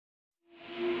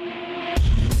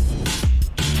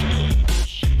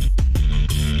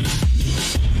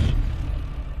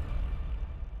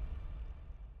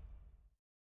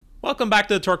Welcome back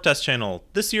to the Torque Test channel.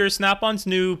 This year, Snap-on's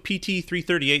new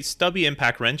PT338 stubby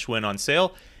impact wrench went on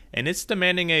sale, and it's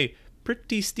demanding a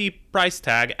pretty steep price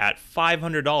tag at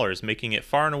 $500, making it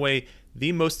far and away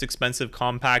the most expensive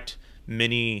compact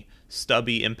mini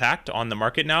stubby impact on the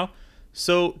market now.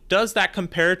 So does that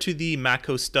compare to the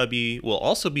Matco stubby we'll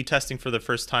also be testing for the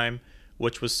first time,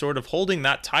 which was sort of holding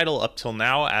that title up till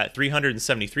now at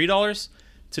 $373?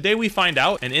 Today we find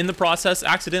out, and in the process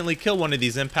accidentally kill one of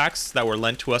these impacts that were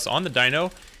lent to us on the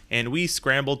dyno, and we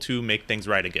scramble to make things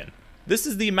right again. This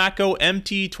is the Matco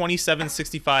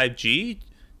MT2765G,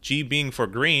 G being for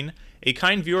green. A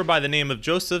kind viewer by the name of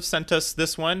Joseph sent us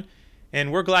this one,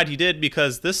 and we're glad he did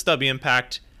because this stubby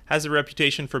impact has a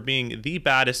reputation for being the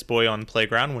baddest boy on the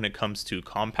playground when it comes to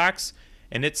compacts,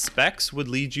 and its specs would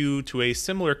lead you to a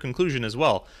similar conclusion as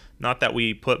well. Not that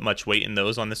we put much weight in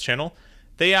those on this channel.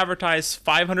 They advertise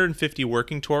 550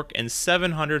 working torque and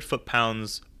 700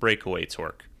 foot-pounds breakaway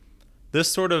torque.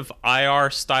 This sort of IR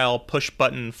style push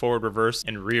button forward reverse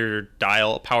and rear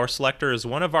dial power selector is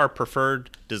one of our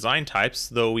preferred design types,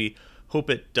 though we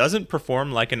hope it doesn't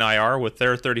perform like an IR, with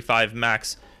their 35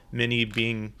 Max Mini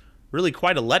being really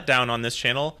quite a letdown on this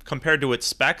channel compared to its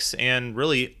specs and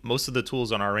really most of the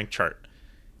tools on our rank chart.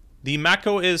 The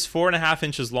Matco is 4.5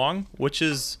 inches long, which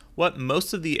is what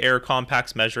most of the Air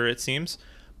compacts measure, it seems,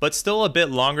 but still a bit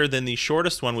longer than the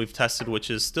shortest one we've tested,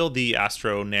 which is still the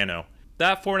Astro Nano.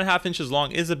 That 4.5 inches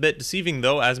long is a bit deceiving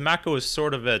though, as Matco is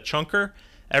sort of a chunker.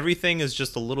 Everything is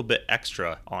just a little bit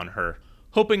extra on her.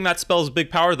 Hoping that spells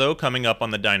big power though, coming up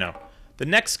on the dyno. The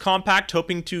next compact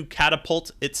hoping to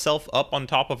catapult itself up on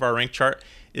top of our rank chart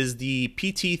is the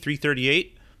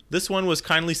PT338. This one was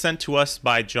kindly sent to us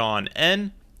by John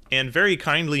N, and very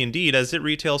kindly indeed, as it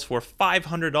retails for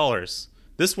 $500.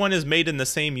 This one is made in the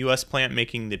same US plant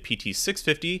making the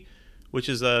PT650, which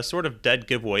is a sort of dead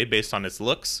giveaway based on its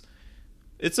looks.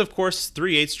 It's of course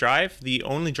 3/8 drive, the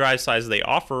only drive size they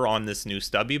offer on this new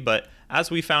stubby, but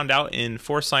as we found out in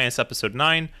Force Science episode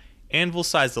 9, anvil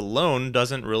size alone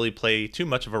doesn't really play too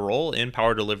much of a role in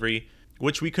power delivery,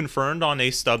 which we confirmed on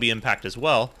a stubby impact as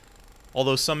well.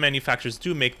 Although some manufacturers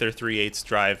do make their 3/8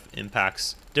 drive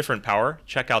impacts different power.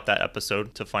 Check out that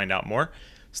episode to find out more.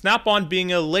 Snap-on,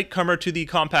 being a latecomer to the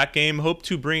compact game, hope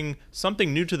to bring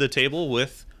something new to the table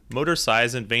with motor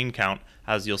size and vane count,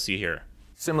 as you'll see here.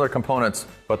 Similar components,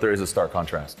 but there is a stark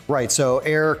contrast. Right, so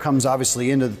air comes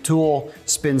obviously into the tool,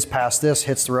 spins past this,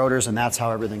 hits the rotors, and that's how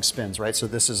everything spins, right? So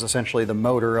this is essentially the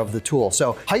motor of the tool.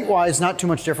 So height-wise, not too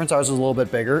much difference. Ours is a little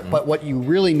bit bigger, but what you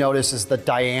really notice is the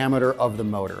diameter of the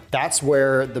motor. That's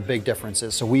where the big difference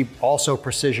is. So we also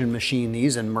precision machine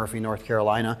these in Murphy, North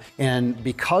Carolina, and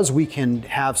because we can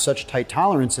have such tight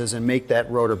tolerances and make that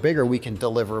rotor bigger, we can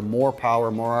deliver more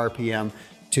power, more RPM,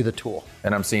 to the tool.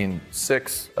 And I'm seeing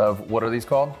 6 of, what are these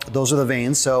called? Those are the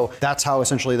vanes, so that's how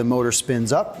essentially the motor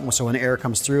spins up. So when air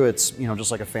comes through, it's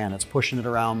just like a fan. It's pushing it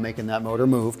around, making that motor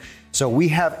move. So we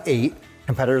have 8,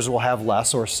 competitors will have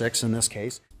less, or 6 in this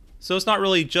case. So it's not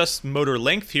really just motor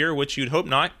length here, which you'd hope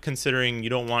not, considering you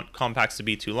don't want compacts to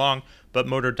be too long, but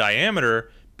motor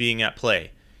diameter being at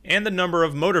play, and the number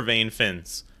of motor vane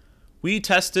fins. We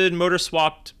tested, motor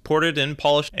swapped, ported, and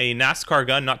polished a NASCAR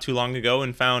gun not too long ago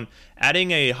and found adding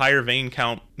a higher vane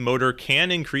count motor can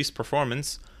increase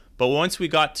performance, but once we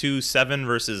got to 7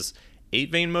 versus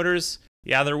 8 vane motors,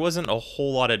 yeah, there wasn't a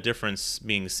whole lot of difference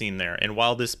being seen there. And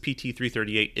while this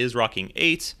PT338 is rocking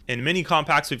 8, and many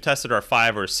compacts we've tested are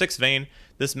 5 or 6 vane,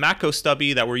 this Matco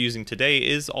stubby that we're using today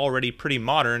is already pretty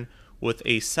modern with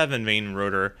a 7 vane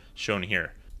rotor shown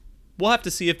here. We'll have to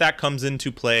see if that comes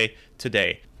into play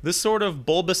today. This sort of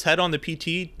bulbous head on the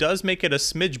PT does make it a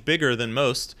smidge bigger than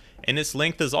most, and its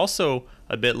length is also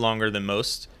a bit longer than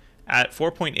most, at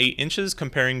 4.8 inches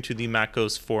comparing to the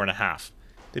Matco's 4.5.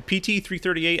 The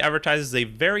PT338 advertises a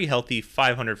very healthy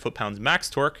 500 foot-pounds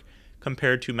max torque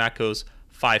compared to Matco's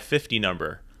 550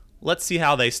 number. Let's see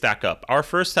how they stack up. Our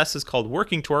first test is called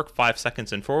working torque, 5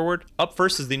 seconds and forward. Up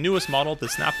first is the newest model, the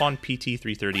Snap-on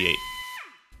PT338.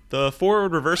 The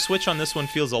forward reverse switch on this one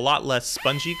feels a lot less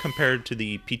spongy compared to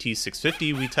the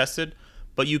PT650 we tested,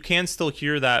 but you can still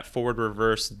hear that forward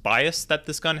reverse bias that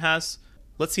this gun has.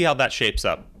 Let's see how that shapes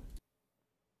up.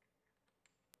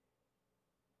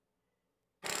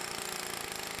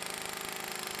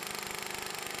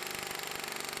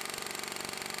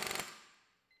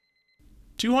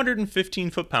 "215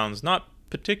 foot-pounds, not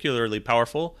particularly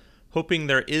powerful, hoping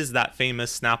there is that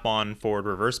famous snap-on forward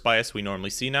reverse bias we normally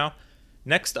see now.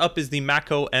 Next up is the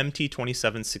Matco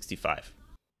MT2765.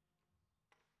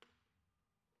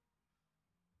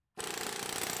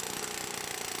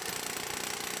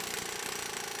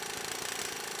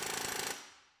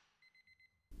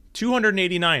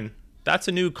 $289. That's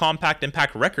a new compact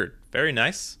impact record. Very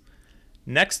nice.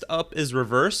 Next up is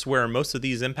reverse, where most of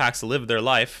these impacts live their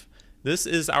life. This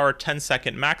is our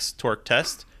 10-second max torque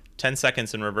test, 10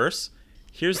 seconds in reverse.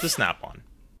 Here's the snap-on.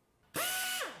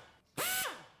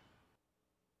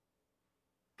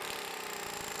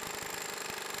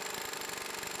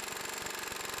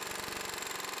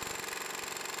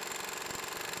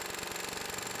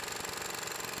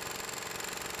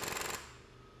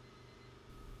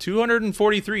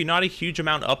 $243, not a huge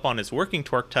amount up on its working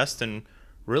torque test and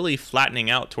really flattening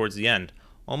out towards the end,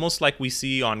 almost like we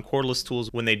see on cordless tools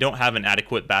when they don't have an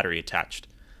adequate battery attached.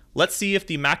 Let's see if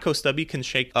the Matco stubby can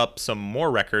shake up some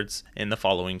more records in the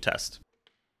following test.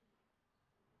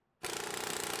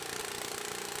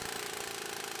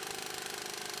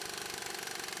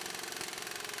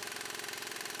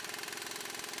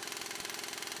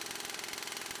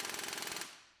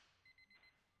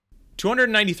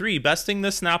 $293, besting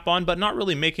the snap-on, but not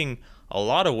really making a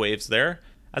lot of waves there.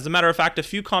 As a matter of fact, a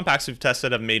few compacts we've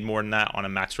tested have made more than that on a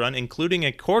max run, including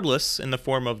a cordless in the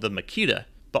form of the Makita.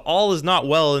 But all is not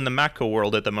well in the Matco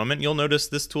world at the moment. You'll notice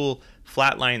this tool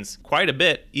flatlines quite a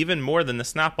bit, even more than the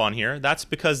snap-on here. That's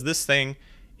because this thing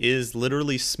is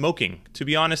literally smoking. To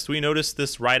be honest, we noticed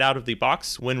this right out of the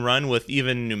box. When run with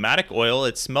even pneumatic oil,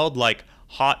 it smelled like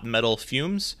hot metal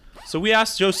fumes. So we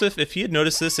asked Joseph if he had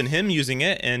noticed this in him using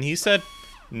it, and he said,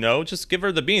 no, just give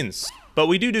her the beans. But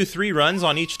we do 3 runs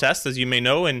on each test, as you may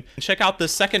know, and check out the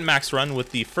second max run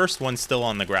with the first one still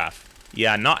on the graph.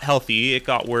 Yeah, not healthy. It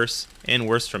got worse and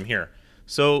worse from here.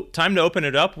 So time to open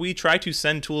it up. We try to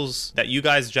send tools that you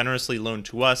guys generously loaned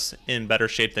to us in better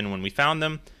shape than when we found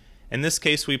them. In this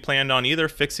case, we planned on either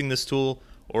fixing this tool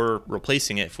or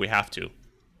replacing it if we have to.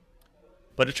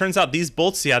 But it turns out these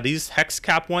bolts, yeah, these hex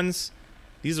cap ones,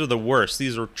 these are the worst.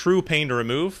 These are true pain to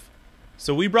remove.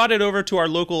 So we brought it over to our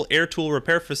local air tool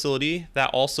repair facility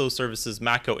that also services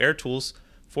Matco air tools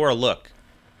for a look.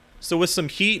 So with some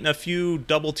heat and a few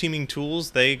double teaming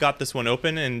tools, they got this one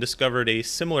open and discovered a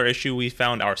similar issue we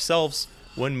found ourselves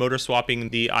when motor swapping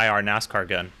the IR NASCAR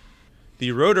gun.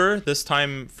 The rotor, this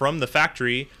time from the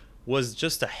factory, was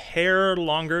just a hair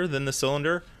longer than the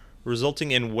cylinder, resulting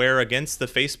in wear against the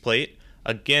faceplate,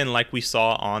 again like we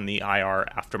saw on the IR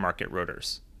aftermarket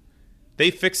rotors. They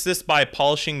fixed this by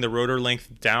polishing the rotor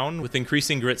length down with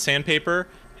increasing grit sandpaper,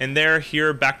 and they're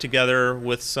here back together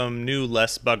with some new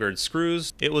less buggered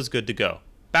screws. It was good to go.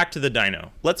 Back to the dyno.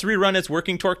 Let's rerun its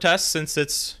working torque test since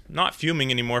it's not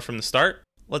fuming anymore from the start.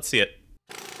 Let's see it.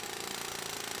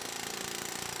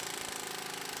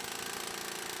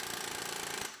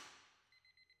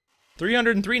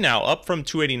 $303 now, up from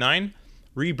 $289,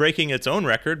 re-breaking its own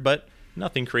record, but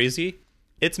nothing crazy.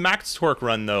 Its max torque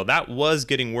run though, that was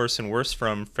getting worse and worse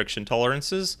from friction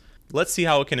tolerances. Let's see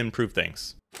how it can improve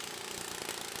things.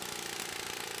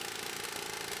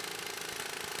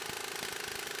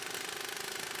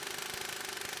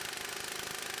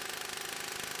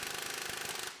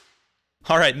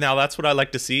 Alright, now that's what I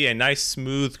like to see, a nice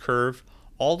smooth curve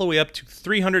all the way up to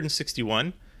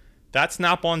 361. That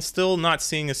snap-on still not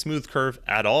seeing a smooth curve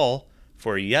at all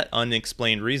for yet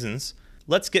unexplained reasons.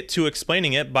 Let's get to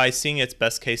explaining it by seeing its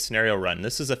best case scenario run.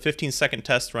 This is a 15-second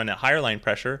test run at higher line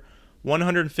pressure,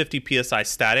 150 psi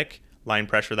static line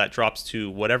pressure that drops to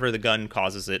whatever the gun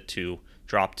causes it to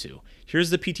drop to. Here's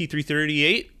the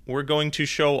PT338. We're going to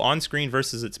show on screen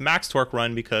versus its max torque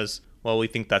run because, well, we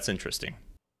think that's interesting.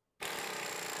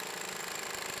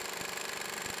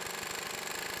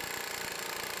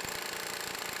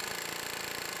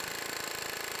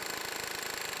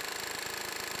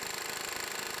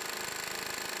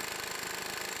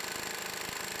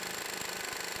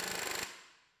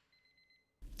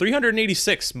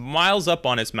 $386 miles up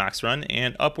on its max run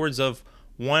and upwards of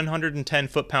 110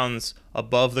 foot-pounds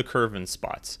above the curve in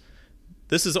spots.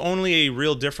 This is only a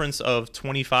real difference of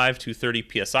 25 to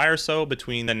 30 psi or so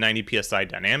between the 90 psi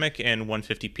dynamic and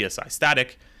 150 psi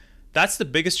static. That's the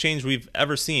biggest change we've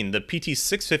ever seen. The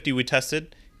PT650 we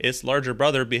tested, its larger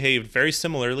brother, behaved very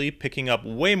similarly, picking up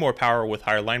way more power with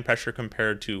higher line pressure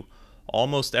compared to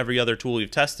almost every other tool we've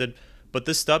tested, but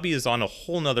this stubby is on a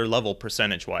whole nother level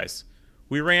percentage-wise.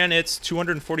 We ran its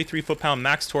 243 foot-pound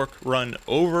max torque run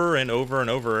over and over and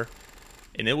over,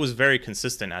 and it was very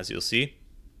consistent, as you'll see.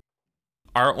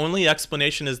 Our only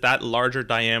explanation is that larger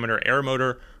diameter air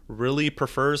motor really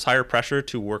prefers higher pressure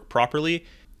to work properly.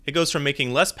 It goes from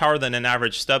making less power than an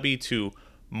average stubby to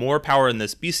more power in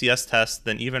this BCS test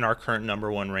than even our current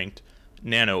 #1 ranked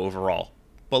Nano overall.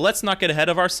 But let's not get ahead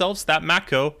of ourselves. That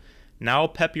Matco, now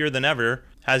peppier than ever,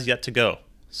 has yet to go.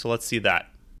 So let's see that.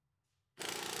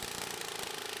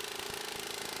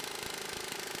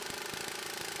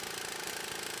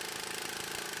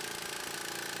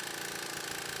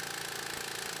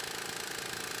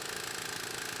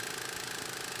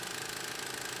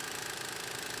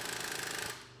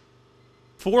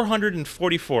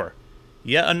 444.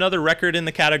 Yet another record in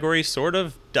the category, sort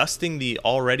of dusting the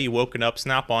already woken up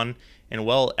Snap-on and,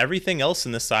 well, everything else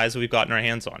in this size we've gotten our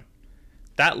hands on.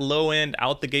 That low-end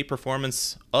out-the-gate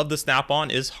performance of the Snap-on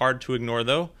is hard to ignore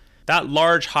though. That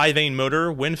large high-vane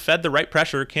motor, when fed the right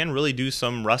pressure, can really do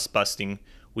some rust busting,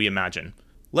 we imagine.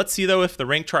 Let's see though if the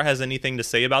rank chart has anything to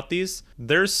say about these.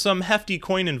 There's some hefty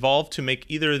coin involved to make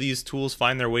either of these tools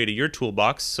find their way to your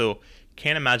toolbox, so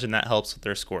can't imagine that helps with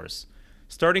their scores.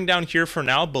 Starting down here for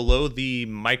now, below the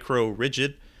micro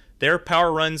rigid, their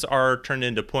power runs are turned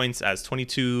into points as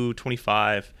 22,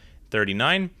 25,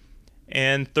 39,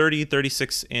 and 30,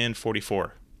 36, and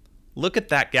 44. Look at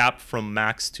that gap from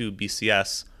max to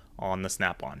BCS on the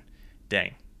Snap-on.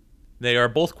 Dang. They are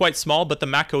both quite small, but the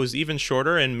Matco is even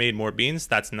shorter and made more beans.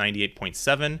 That's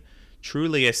 98.7,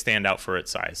 truly a standout for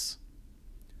its size.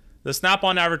 The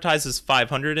Snap-on advertises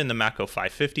 500 and the Matco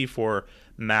 550 for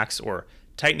max or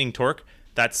tightening torque.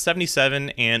 That's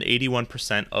 77 and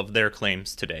 81% of their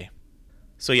claims today.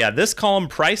 So yeah, this column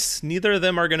price, neither of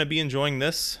them are going to be enjoying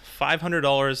this.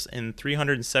 $500 and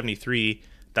 373,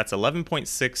 that's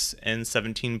 11.6 and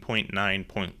 17.9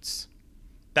 points.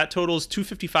 That totals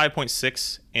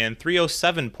 255.6 and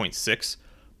 307.6,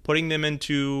 putting them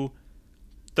into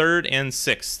 3rd and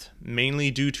 6th,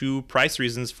 mainly due to price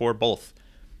reasons for both.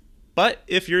 But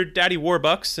if you're Daddy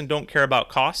Warbucks and don't care about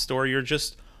cost, or you're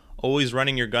just always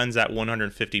running your guns at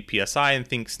 150 PSI and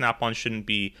think Snap-on shouldn't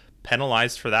be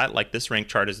penalized for that like this rank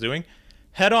chart is doing,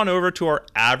 head on over to our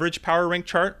average power rank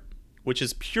chart, which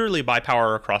is purely by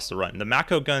power across the run. The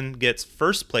Matco gun gets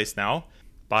first place now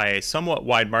by a somewhat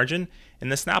wide margin,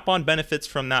 and the Snap-on benefits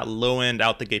from that low-end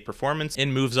out-the-gate performance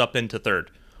and moves up into 3rd,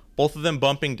 both of them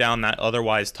bumping down that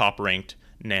otherwise top-ranked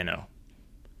Nano.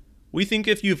 We think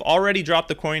if you've already dropped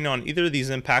the coin on either of these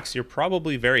impacts, you're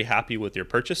probably very happy with your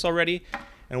purchase already.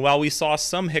 And while we saw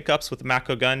some hiccups with the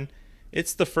Matco gun,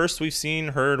 it's the first we've seen,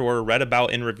 heard, or read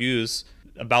about in reviews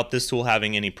about this tool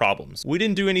having any problems. We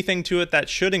didn't do anything to it that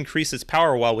should increase its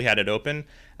power while we had it open.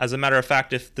 As a matter of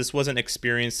fact, if this wasn't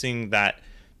experiencing that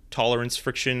tolerance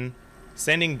friction,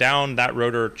 sanding down that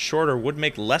rotor shorter would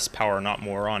make less power, not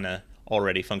more, on a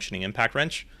already functioning impact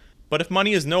wrench. But if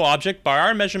money is no object, by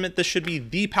our measurement, this should be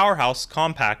the powerhouse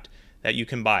compact that you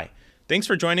can buy. Thanks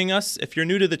for joining us. If you're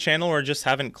new to the channel or just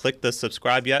haven't clicked the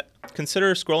subscribe yet,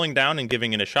 consider scrolling down and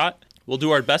giving it a shot. We'll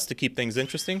do our best to keep things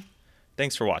interesting.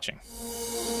 Thanks for watching.